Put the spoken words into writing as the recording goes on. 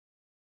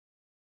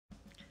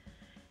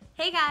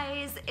Hey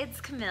guys,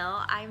 it's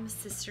Camille. I'm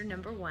sister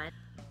number one.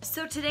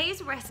 So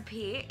today's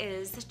recipe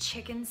is the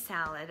chicken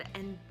salad,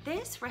 and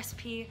this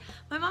recipe,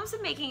 my mom's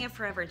been making it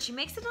forever, and she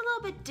makes it a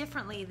little bit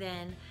differently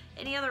than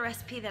any other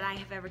recipe that I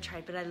have ever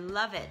tried, but I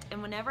love it.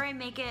 And whenever I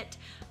make it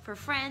for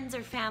friends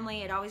or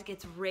family, it always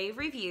gets rave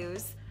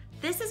reviews.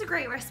 This is a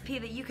great recipe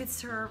that you could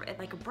serve at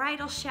like a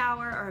bridal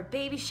shower or a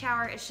baby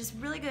shower. It's just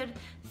really good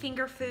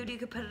finger food. You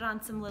could put it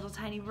on some little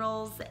tiny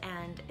rolls,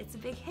 and it's a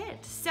big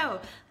hit. So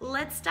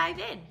let's dive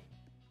in.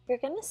 You're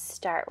going to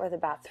start with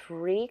about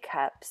 3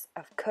 cups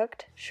of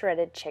cooked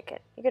shredded chicken.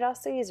 You could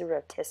also use a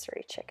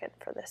rotisserie chicken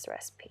for this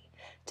recipe.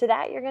 To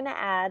that, you're going to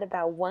add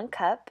about 1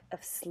 cup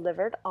of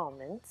slivered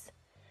almonds,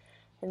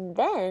 and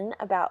then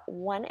about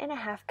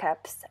 1.5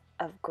 cups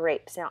of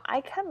grapes. Now,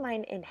 I cut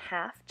mine in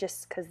half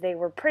just because they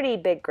were pretty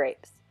big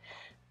grapes.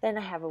 Then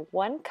I have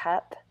 1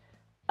 cup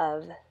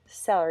of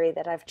celery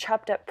that I've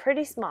chopped up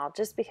pretty small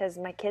just because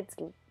my kids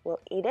will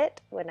eat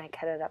it when I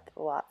cut it up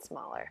a lot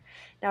smaller.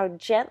 Now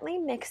gently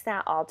mix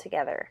that all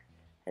together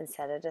and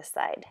set it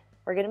aside.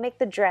 We're going to make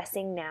the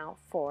dressing now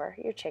for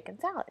your chicken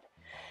salad.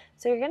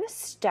 So you're going to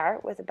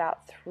start with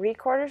about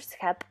 3/4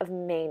 cup of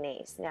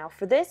mayonnaise. Now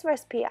for this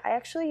recipe I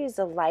actually used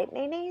a light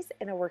mayonnaise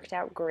and it worked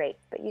out great,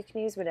 but you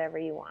can use whatever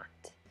you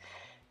want.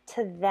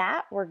 To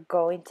that, we're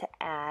going to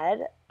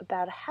add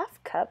about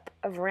 1/2 cup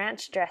of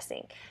ranch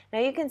dressing. Now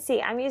you can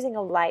see I'm using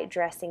a light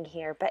dressing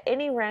here, but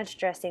any ranch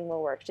dressing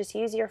will work. Just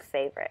use your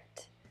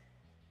favorite.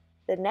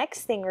 The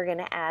next thing we're going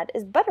to add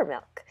is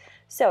buttermilk.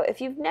 So if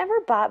you've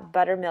never bought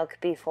buttermilk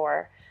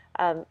before,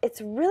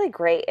 it's really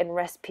great in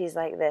recipes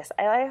like this.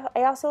 I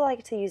also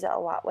like to use it a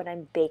lot when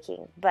I'm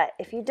baking, but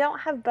if you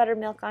don't have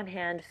buttermilk on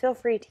hand, feel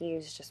free to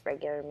use just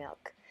regular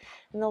milk.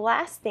 And the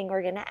last thing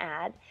we're going to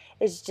add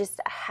is just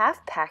a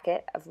 1/2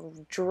 packet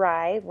of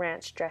dry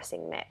ranch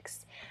dressing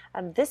mix.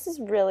 This is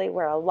really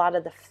where a lot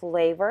of the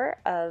flavor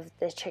of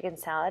the chicken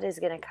salad is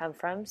going to come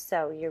from,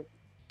 so you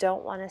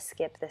don't want to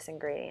skip this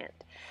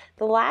ingredient.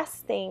 The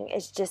last thing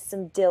is just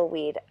some dill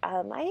weed.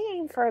 I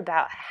aim for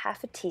about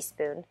 1/2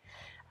 teaspoon,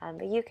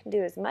 but you can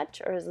do as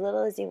much or as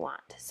little as you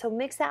want. So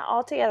mix that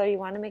all together. You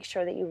want to make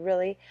sure that you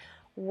really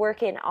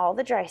work in all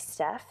the dry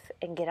stuff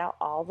and get out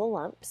all the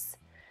lumps.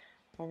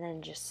 And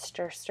then just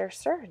stir, stir,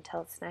 stir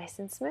until it's nice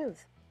and smooth.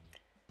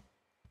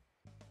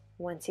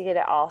 Once you get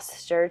it all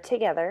stirred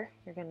together,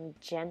 you're going to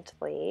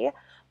gently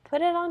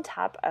put it on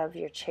top of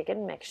your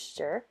chicken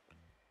mixture.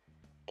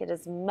 Get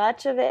as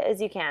much of it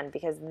as you can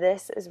because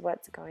this is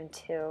what's going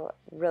to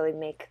really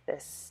make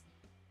this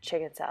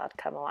chicken salad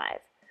come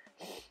alive.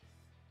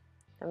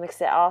 And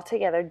mix it all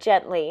together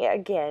gently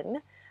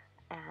again.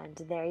 And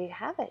there you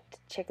have it,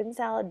 chicken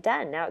salad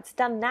done. Now it's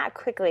done that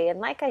quickly,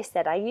 and like I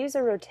said, I use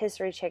a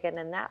rotisserie chicken,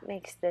 and that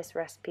makes this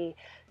recipe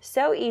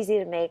so easy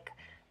to make.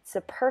 It's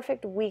a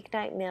perfect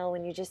weeknight meal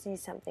when you just need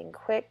something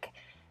quick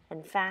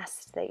and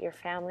fast that your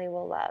family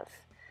will love.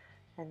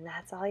 And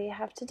that's all you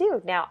have to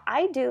do. Now,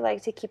 I do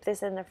like to keep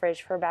this in the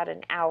fridge for about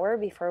an hour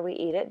before we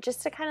eat it,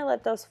 just to kind of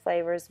let those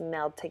flavors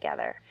meld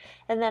together.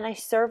 And then I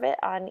serve it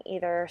on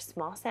either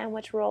small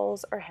sandwich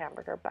rolls or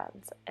hamburger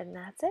buns, and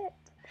that's it.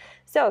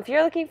 So if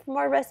you're looking for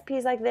more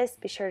recipes like this,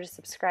 be sure to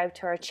subscribe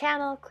to our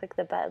channel, click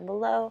the button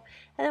below,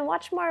 and then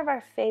watch more of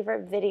our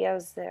favorite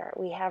videos that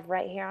we have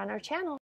right here on our channel.